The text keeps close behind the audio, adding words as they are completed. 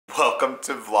welcome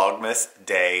to Vlogmas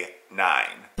Day 9.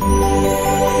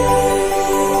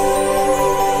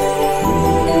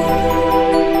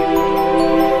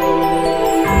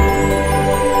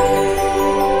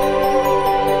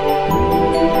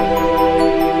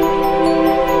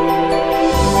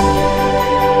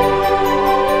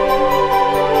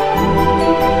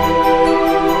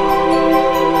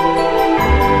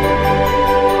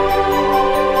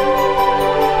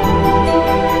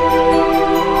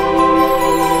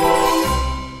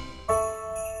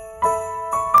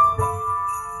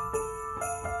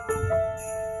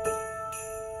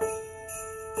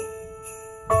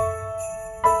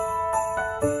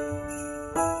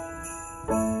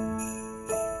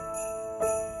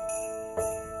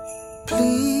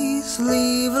 Please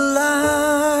leave a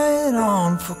light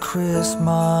on for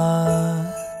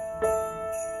Christmas,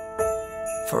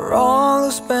 for all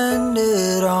who spend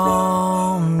it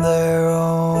on their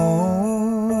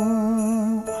own.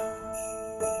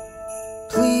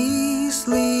 Please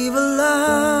leave a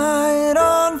light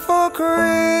on for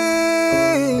Christmas,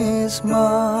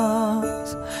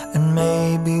 and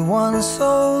maybe one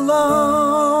so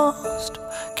lost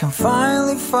can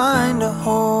finally find a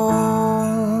home.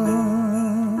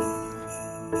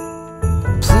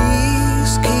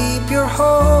 Your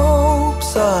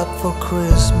hopes up for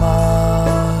Christmas,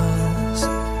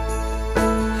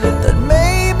 that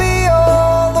maybe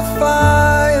all the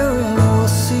firing will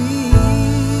cease.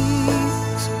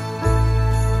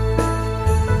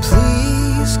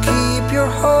 Please keep your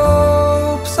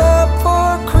hopes up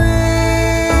for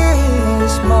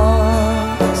Christmas,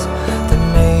 that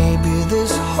maybe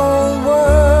this whole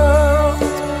world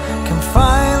can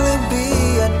finally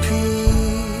be at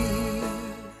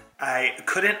peace. I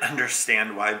couldn't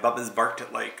understand why Bubba's barked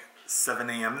at like 7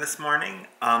 a.m. this morning.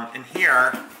 And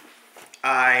here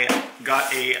I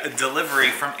got a delivery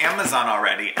from Amazon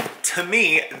already. To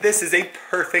me, this is a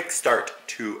perfect start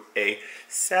to a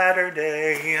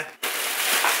Saturday.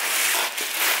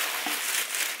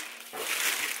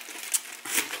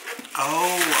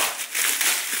 Oh.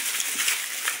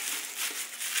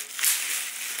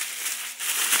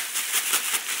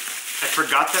 I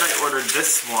forgot that I ordered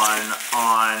this one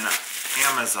on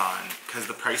Amazon because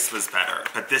the price was better.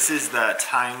 But this is the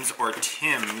Times or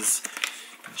Tim's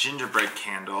gingerbread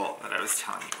candle that I was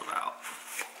telling you about.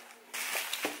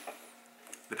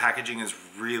 The packaging is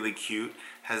really cute.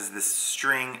 Has this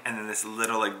string and then this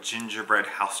little like gingerbread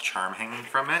house charm hanging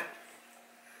from it.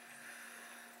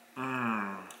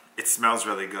 It smells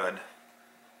really good.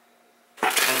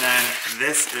 And then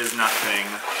this is nothing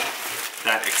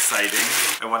that exciting.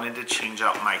 I wanted to change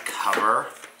out my cover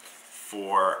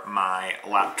for my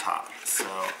laptop, so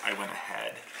I went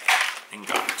ahead and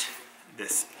got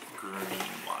this green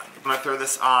one. I'm gonna throw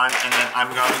this on and then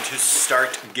I'm going to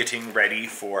start getting ready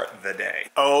for the day.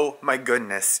 Oh my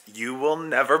goodness, you will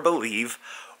never believe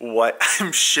what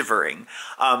I'm shivering.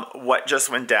 What just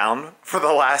went down for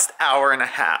the last hour and a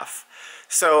half.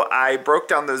 So I broke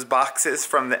down those boxes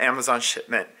from the Amazon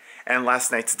shipment and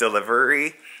last night's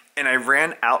delivery, and I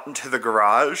ran out into the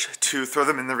garage to throw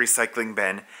them in the recycling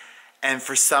bin. And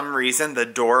for some reason, the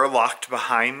door locked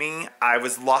behind me. I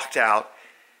was locked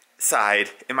outside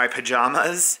in my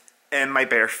pajamas and my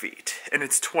bare feet. And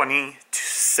it's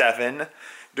 27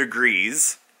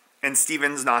 degrees, and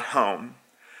Steven's not home.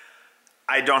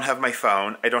 I don't have my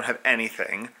phone. I don't have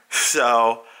anything.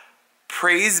 So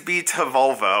praise be to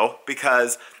Volvo,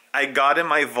 because I got in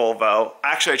my Volvo.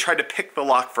 Actually, I tried to pick the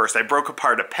lock first. I broke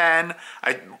apart a pen.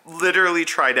 I literally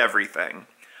tried everything.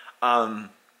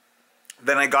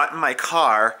 Then I got in my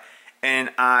car and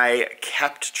I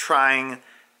kept trying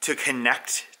to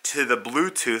connect to the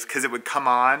Bluetooth because it would come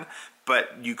on,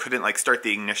 but you couldn't like start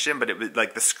the ignition, but it would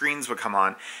like the screens would come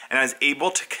on. And I was able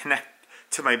to connect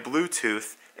to my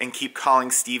Bluetooth and keep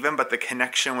calling Steven, but the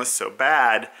connection was so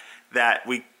bad that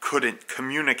we couldn't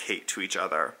communicate to each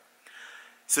other.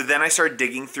 So then I started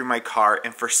digging through my car,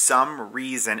 and for some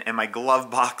reason in my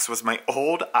glove box was my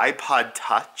old iPod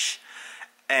Touch,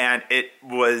 and it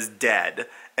was dead.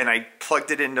 And I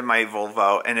plugged it into my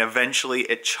Volvo, and eventually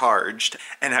it charged,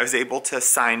 and I was able to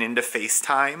sign into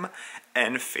FaceTime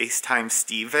and FaceTime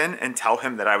Steven and tell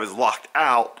him that I was locked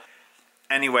out.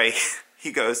 Anyway,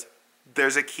 he goes,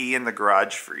 "There's a key in the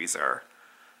garage freezer."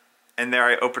 And there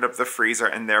I opened up the freezer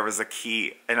and there was a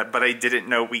key, but I didn't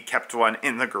know we kept one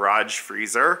in the garage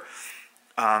freezer.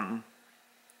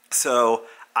 So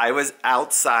I was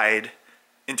outside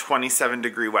in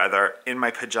 27-degree weather in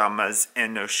my pajamas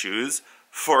and no shoes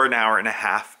for an hour and a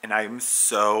half, and I'm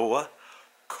so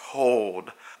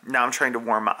cold. Now I'm trying to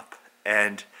warm up,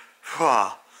 and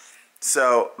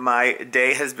So my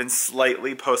day has been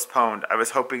slightly postponed. I was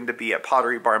hoping to be at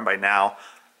Pottery Barn by now,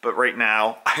 but right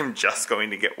now I'm just going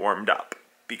to get warmed up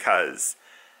because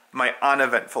my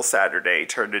uneventful Saturday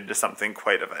turned into something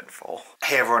quite eventful.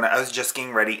 Hey everyone, I was just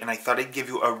getting ready and I thought I'd give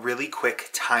you a really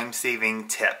quick time-saving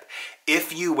tip.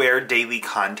 If you wear daily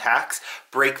contacts,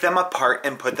 break them apart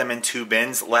and put them in 2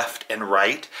 bins, left and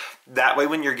right. That way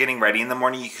when you're getting ready in the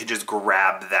morning, you could just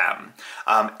grab them.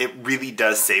 It really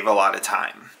does save a lot of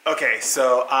time. Okay,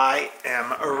 so I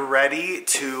am ready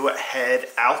to head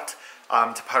out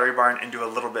to Pottery Barn and do a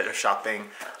little bit of shopping.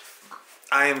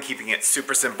 I am keeping it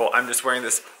super simple. I'm just wearing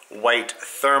this white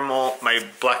thermal, my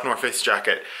black North Face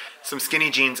jacket, some skinny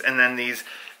jeans, and then these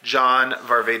John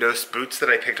Varvatos boots that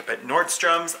I picked up at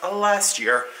Nordstrom's last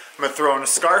year. I'm gonna throw on a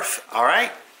scarf. All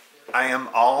right, I am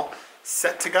all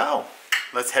set to go.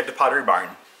 Let's head to Pottery Barn.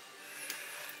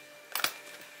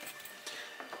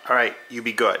 All right, you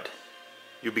be good.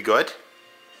 You be good?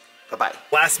 Bye-bye.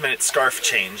 Last minute scarf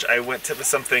change. I went to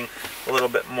something a little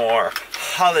bit more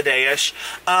holiday-ish.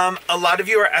 A lot of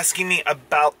you are asking me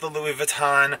about the Louis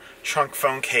Vuitton trunk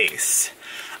phone case.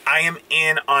 I am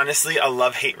in, honestly, a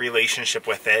love-hate relationship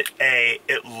with it.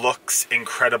 It looks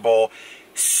incredible,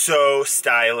 so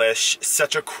stylish,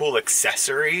 such a cool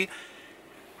accessory.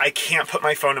 I can't put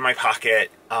my phone in my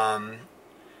pocket.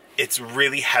 It's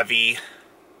really heavy.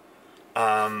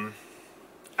 I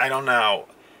don't know.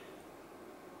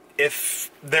 If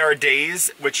there are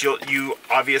days, which you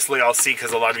obviously I'll see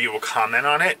because a lot of you will comment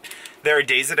on it, there are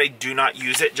days that I do not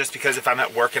use it just because if I'm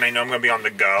at work and I know I'm going to be on the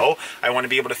go, I want to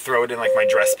be able to throw it in like my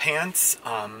dress pants.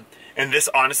 And this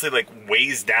honestly like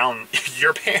weighs down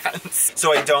your pants.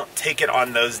 So I don't take it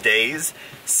on those days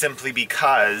simply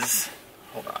because,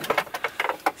 hold on,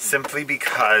 simply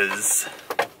because,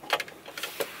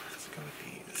 let's go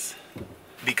with these,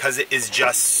 because it is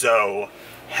just so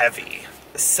heavy.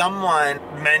 Someone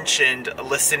mentioned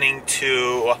listening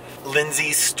to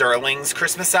Lindsay Sterling's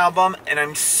Christmas album, and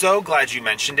I'm so glad you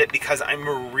mentioned it because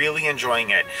I'm really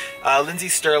enjoying it. Lindsay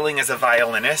Sterling is a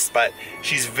violinist, but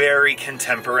she's very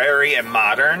contemporary and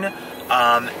modern,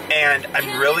 and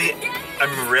I'm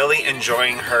really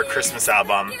enjoying her Christmas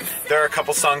album. There are a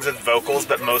couple songs with vocals,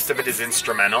 but most of it is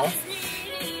instrumental.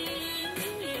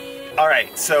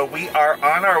 Alright, so we are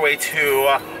on our way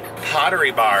to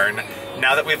Pottery Barn.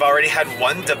 Now that we've already had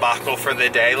one debacle for the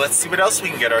day, let's see what else we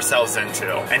can get ourselves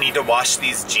into. I need to wash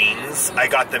these jeans. I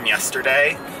got them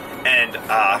yesterday, and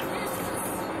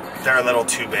they're a little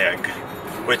too big,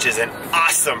 which is an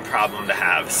awesome problem to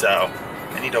have, so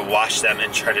I need to wash them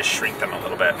and try to shrink them a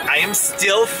little bit. I am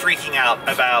still freaking out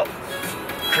about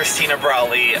Christina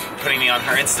Brawley putting me on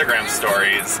her Instagram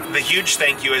stories. The huge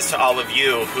thank you is to all of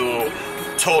you who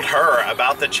told her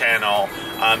about the channel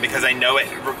because I know it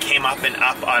came up and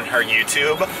up on her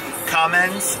YouTube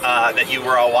comments that you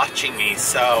were all watching me.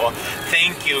 So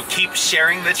thank you. Keep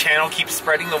sharing the channel. Keep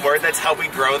spreading the word. That's how we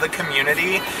grow the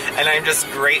community. And I'm just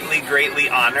greatly, greatly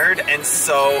honored and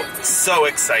so, so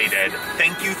excited.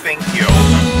 Thank you. Thank you.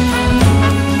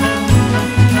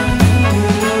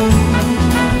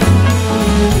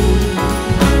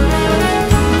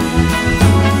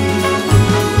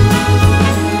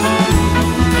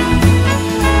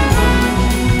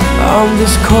 On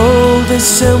this cold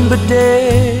December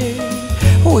day,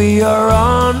 we are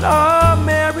on our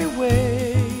merry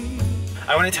way.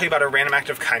 I want to tell you about a random act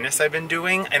of kindness I've been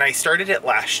doing, and I started it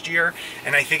last year,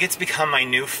 and I think it's become my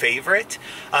new favorite.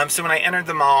 So when I entered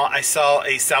the mall, I saw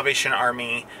a Salvation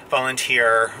Army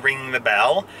volunteer ringing the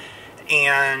bell,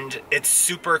 and it's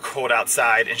super cold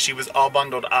outside, and she was all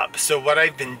bundled up. So what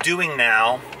I've been doing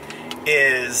now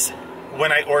is,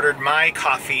 when I ordered my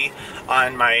coffee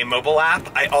on my mobile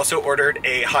app, I also ordered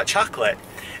a hot chocolate.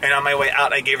 And on my way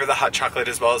out, I gave her the hot chocolate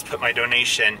as well as put my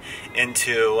donation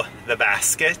into the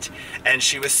basket. And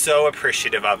she was so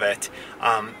appreciative of it.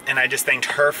 And I just thanked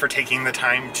her for taking the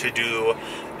time to do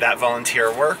that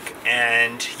volunteer work.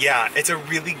 And yeah, it's a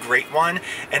really great one.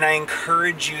 And I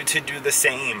encourage you to do the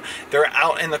same. They're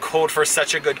out in the cold for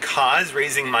such a good cause,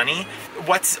 raising money.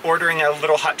 What's ordering a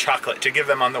little hot chocolate to give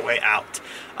them on the way out?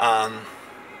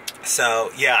 So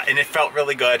yeah, and it felt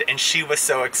really good, and she was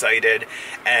so excited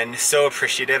and so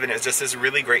appreciative, and it was just this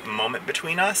really great moment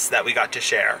between us that we got to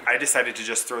share. I decided to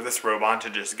just throw this robe on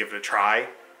to just give it a try.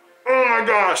 Oh my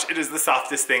gosh, it is the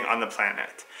softest thing on the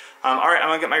planet. Alright, I'm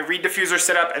gonna get my Reed diffuser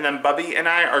set up, and then Bubby and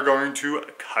I are going to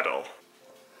cuddle.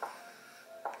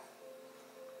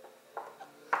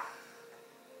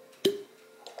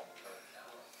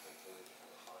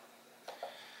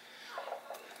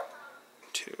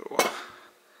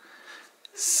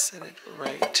 Set it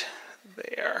right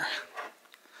there.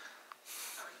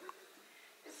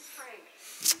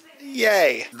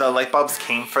 Yay! The light bulbs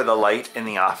came for the light in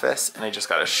the office, and I just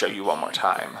gotta show you one more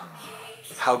time.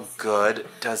 How good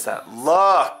does that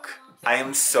look? I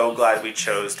am so glad we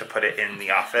chose to put it in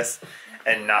the office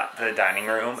and not the dining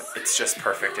room. It's just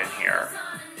perfect in here.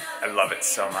 I love it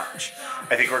so much.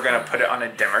 I think we're gonna put it on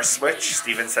a dimmer switch.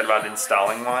 Steven said about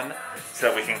installing one so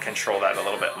that we can control that a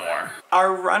little bit more.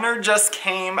 Our runner just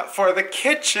came for the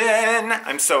kitchen.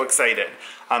 I'm so excited.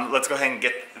 Let's go ahead and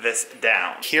get this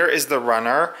down. Here is the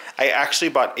runner. I actually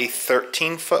bought a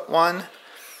 13-foot one.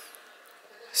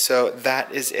 So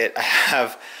that is it. I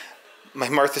have my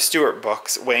Martha Stewart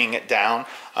books weighing it down.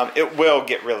 It will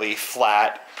get really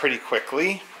flat pretty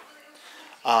quickly.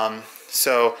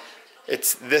 So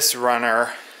it's this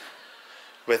runner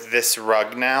with this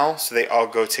rug now, so they all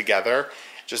go together.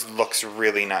 It just looks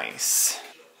really nice.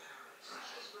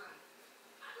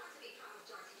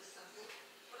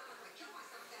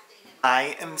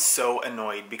 I am so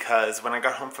annoyed because when I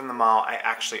got home from the mall, I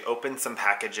actually opened some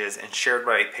packages and shared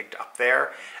what I picked up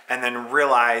there, and then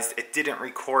realized it didn't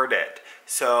record it.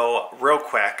 So real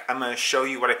quick, I'm gonna show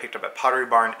you what I picked up at Pottery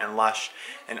Barn and Lush,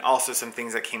 and also some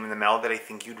things that came in the mail that I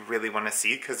think you'd really wanna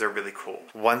see because they're really cool.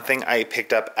 One thing I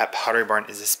picked up at Pottery Barn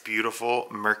is this beautiful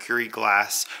mercury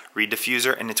glass reed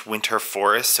diffuser, and it's winter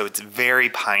forest, so it's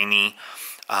very piney.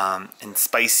 And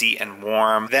spicy and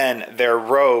warm. Then their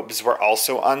robes were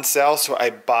also on sale, so I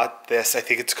bought this. I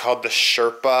think it's called the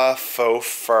Sherpa Faux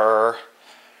Fur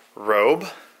Robe.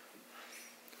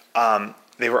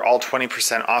 They were all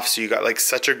 20% off, so you got like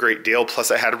such a great deal.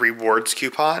 Plus I had a rewards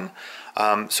coupon,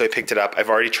 so I picked it up. I've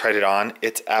already tried it on.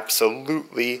 It's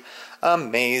absolutely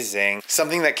amazing.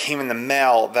 Something that came in the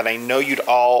mail that I know you'd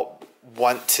all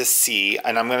want to see,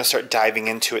 and I'm going to start diving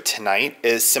into it tonight,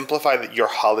 is Simplify Your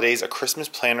Holidays, a Christmas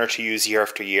planner to use year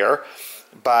after year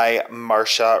by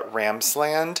Marsha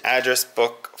Ramsland. Address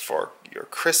book for your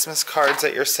Christmas cards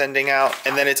that you're sending out,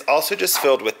 and then it's also just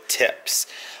filled with tips.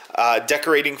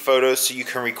 Decorating photos so you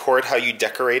can record how you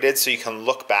decorated, so you can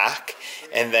look back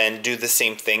and then do the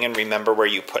same thing and remember where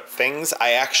you put things.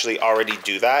 I actually already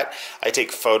do that. I take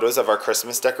photos of our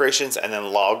Christmas decorations and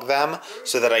then log them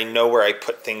so that I know where I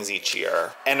put things each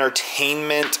year.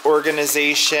 Entertainment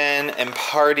organization and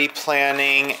party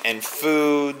planning and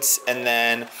foods, and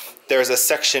then there's a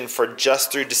section for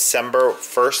just through December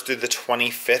 1st through the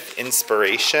 25th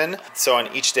inspiration. So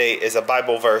on each day is a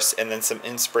Bible verse and then some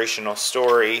inspirational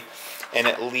story, and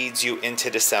it leads you into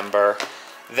December.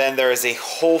 Then there is a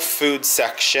whole food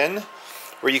section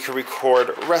where you can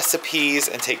record recipes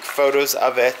and take photos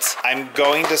of it. I'm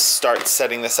going to start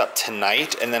setting this up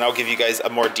tonight, and then I'll give you guys a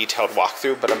more detailed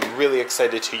walkthrough, but I'm really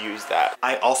excited to use that.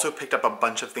 I also picked up a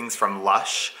bunch of things from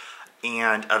Lush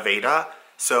and Aveda.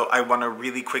 So I want to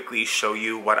really quickly show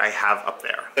you what I have up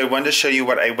there. I wanted to show you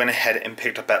what I went ahead and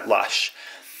picked up at Lush.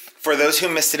 For those who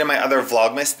missed it in my other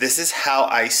Vlogmas, this is how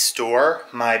I store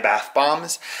my bath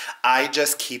bombs. I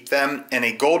just keep them in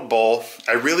a gold bowl.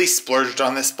 I really splurged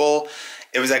on this bowl.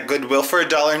 It was at Goodwill for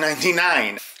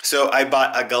 $1.99. So I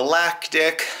bought a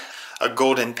Galactic, a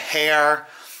Golden Pear,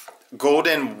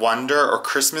 Golden Wonder or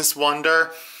Christmas Wonder.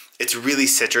 It's really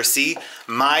citrusy.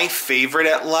 My favorite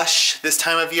at Lush this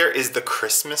time of year is the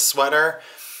Christmas sweater.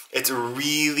 It's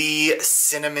really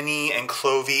cinnamony and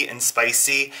clovey and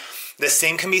spicy. The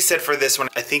same can be said for this one.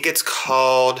 I think it's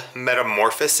called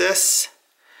Metamorphosis,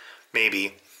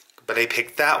 maybe. But I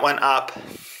picked that one up.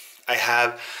 I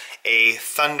have a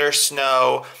Thunder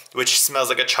Snow, which smells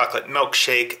like a chocolate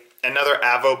milkshake. Another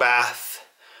Avo Bath.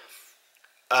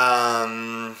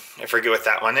 I forget what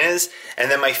that one is.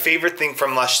 And then my favorite thing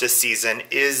from Lush this season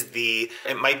is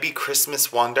it might be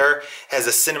Christmas Wonder. It has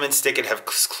a cinnamon stick, it has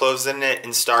cloves in it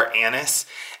and star anise,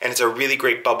 and it's a really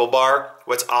great bubble bar.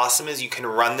 What's awesome is you can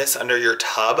run this under your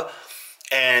tub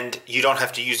and you don't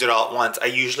have to use it all at once. I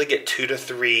usually get 2 to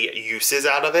 3 uses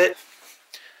out of it.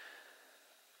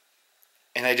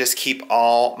 And I just keep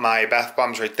all my bath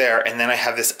bombs right there. And then I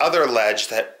have this other ledge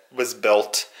that was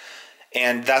built,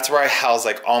 and that's where I house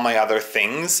like all my other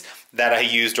things that I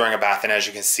use during a bath. And as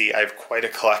you can see, I have quite a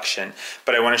collection.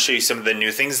 But I want to show you some of the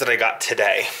new things that I got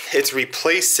today. It's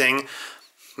replacing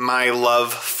my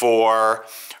love for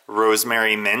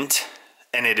rosemary mint.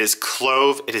 And it is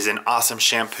clove. It is an awesome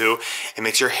shampoo. It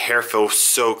makes your hair feel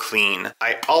so clean.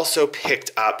 I also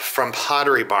picked up from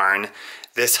Pottery Barn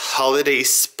this holiday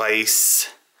spice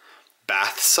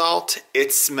bath salt.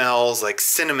 It smells like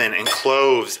cinnamon and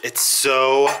cloves.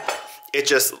 It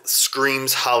just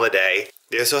screams holiday.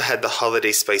 They also had the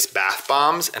holiday spice bath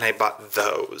bombs, and I bought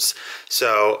those.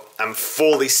 So I'm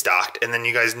fully stocked. And then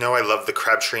you guys know I love the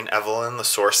Crabtree and Evelyn, the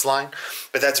Source line.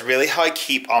 But that's really how I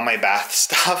keep all my bath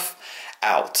stuff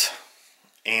out.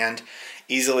 And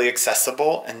easily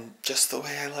accessible, and just the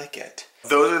way I like it.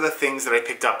 Those are the things that I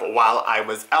picked up while I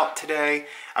was out today.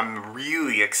 I'm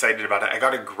really excited about it. I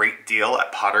got a great deal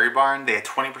at Pottery Barn. They had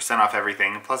 20% off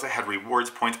everything, plus I had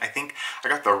rewards points. I think I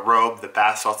got the Robe, the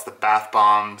bath salts, the bath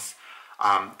bombs,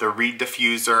 the Reed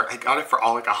diffuser. I got it for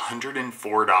all like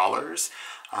 $104.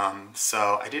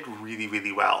 So I did really,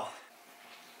 really well.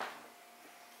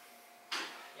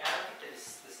 Yeah, I think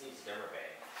this needs dimmer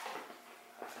bay.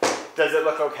 Does it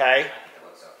look okay? I think it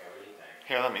looks okay. What do you think?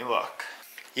 Here, let me look.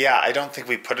 Yeah, I don't think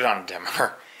we put it on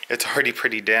dimmer. It's already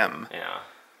pretty dim. Yeah.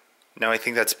 No, I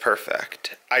think that's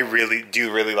perfect. I really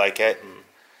do really like it.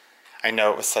 I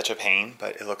know it was such a pain,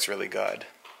 but it looks really good.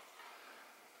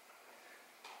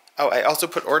 Oh, I also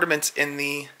put ornaments in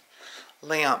the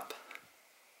lamp.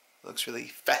 It looks really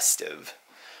festive.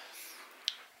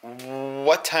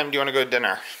 What time do you want to go to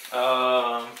dinner?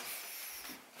 Like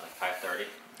 5:30.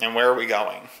 And where are we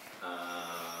going?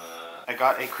 I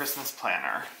got a Christmas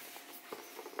planner.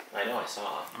 I know, I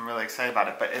saw. I'm really excited about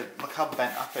it, but look how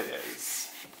bent up it is.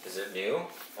 Is it new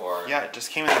or? Yeah, it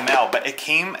just came in the mail, but it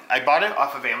came, I bought it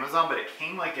off of Amazon, but it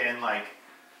came like in like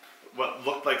what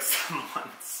looked like someone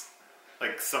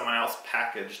else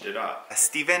packaged it up.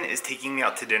 Steven is taking me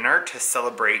out to dinner to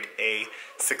celebrate a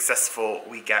successful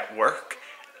week at work,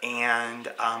 and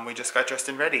we just got dressed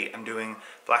and ready. I'm doing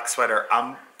black sweater.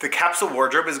 The capsule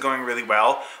wardrobe is going really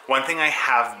well. One thing I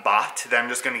have bought that I'm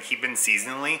just going to keep in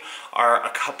seasonally are a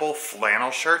couple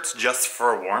flannel shirts just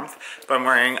for warmth. But I'm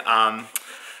wearing a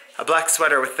black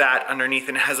sweater with that underneath,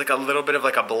 and it has like a little bit of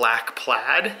like a black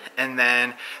plaid. And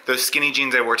then those skinny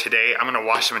jeans I wore today, I'm gonna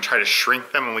wash them and try to shrink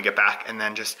them when we get back. And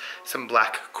then just some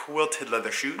black quilted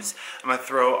leather shoes. I'm gonna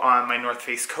throw on my North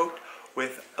Face coat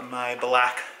with my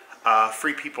black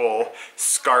Free People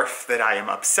scarf that I am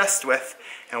obsessed with,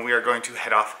 and we are going to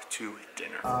head off to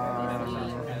dinner.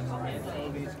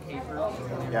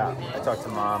 Yeah, I talked to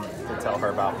Mom to tell her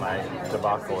about my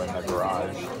debacle in the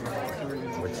garage.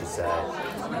 What'd she say?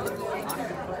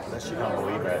 She can't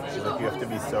believe it. She's like, you have to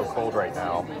be so cold right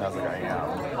now. And I was like, I am.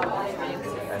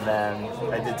 And then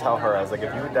I did tell her, I was like,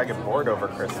 if you and Dad get bored over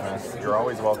Christmas, you're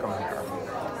always welcome here.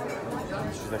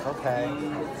 And she's like, okay.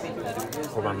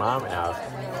 Well, my mom asked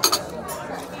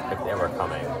if they were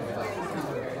coming. I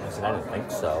said, I didn't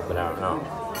think so, but I don't know.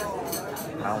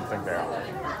 I don't think they are.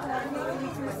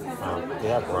 We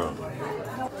have room.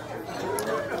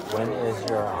 When is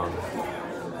your,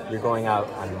 you're going out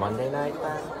on Monday night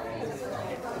then?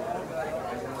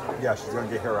 Yeah, she's going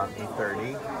to get here around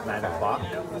 8:30, 9 o'clock.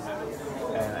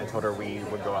 And I told her we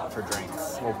would go out for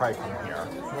drinks. We'll probably come here.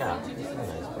 Yeah.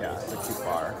 Yeah, it's too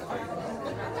far.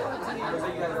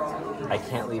 I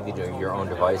can't leave you to your own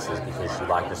devices because you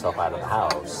locked yourself out of the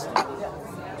house.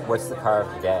 What's the car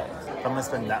of the day? If I'm going to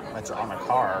spend that much on a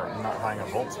car, I'm not buying a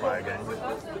Volkswagen.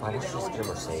 Why don't you just get a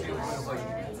Mercedes?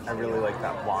 I really like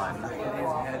that one.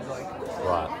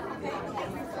 What?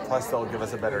 Plus, they'll give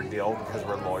us a better deal because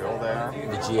we're loyal there.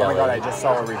 The GLA. Oh my god, I just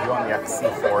saw a review on the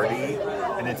XC40,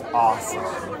 and it's awesome.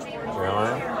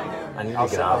 Really? I need to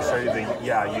get I'll out. show you the,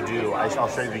 yeah, you do. I'll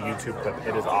show you the YouTube clip.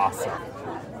 It is awesome.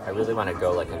 I really want to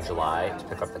go like in July to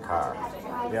pick up the car.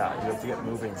 Yeah, you have to get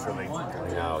moving so they...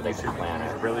 No, they can plan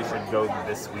it. You really should go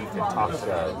this week and talk to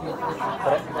them.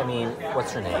 But, I mean,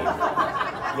 what's her name?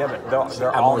 Yeah, but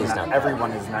they're all Emily's not there.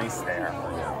 everyone is nice there.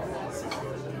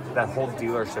 Yeah. That whole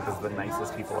dealership is the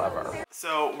nicest people ever.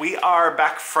 So we are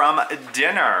back from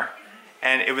dinner,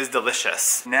 and it was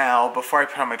delicious. Now, before I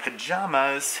put on my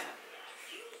pajamas,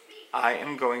 I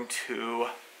am going to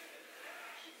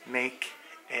make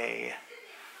a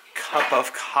cup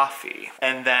of coffee.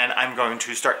 And then I'm going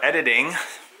to start editing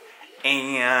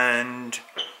and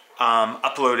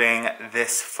uploading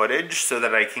this footage so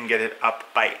that I can get it up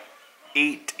by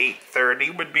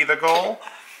 8:30 would be the goal.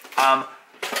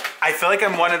 I feel like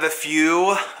I'm one of the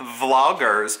few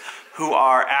vloggers who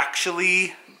are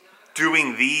actually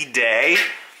doing the day.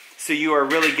 So you are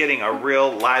really getting a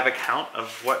real live account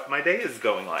of what my day is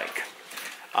going like.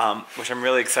 Which I'm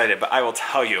really excited, but I will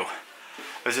tell you,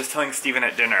 I was just telling Steven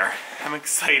at dinner, I'm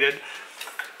excited.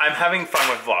 I'm having fun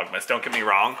with Vlogmas, don't get me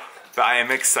wrong, but I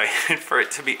am excited for it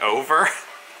to be over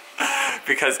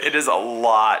because it is a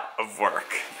lot of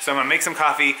work. So I'm gonna make some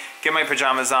coffee, get my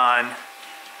pajamas on,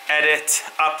 edit,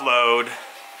 upload,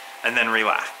 and then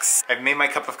relax. I've made my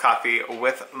cup of coffee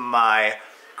with my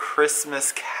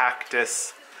Christmas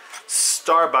cactus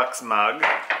Starbucks mug.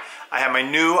 I have my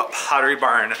new Pottery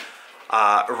Barn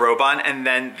robe on, and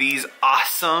then these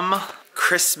awesome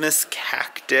Christmas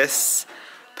cactus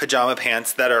pajama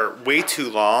pants that are way too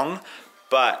long,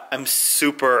 but I'm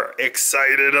super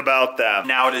excited about them.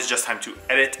 Now it is just time to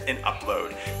edit and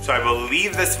upload. So I will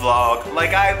leave this vlog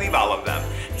like I leave all of them.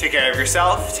 Take care of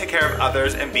yourself, take care of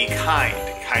others, and be kind.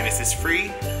 Kindness is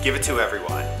free, give it to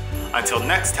everyone. Until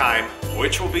next time,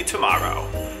 which will be tomorrow.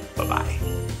 Bye-bye.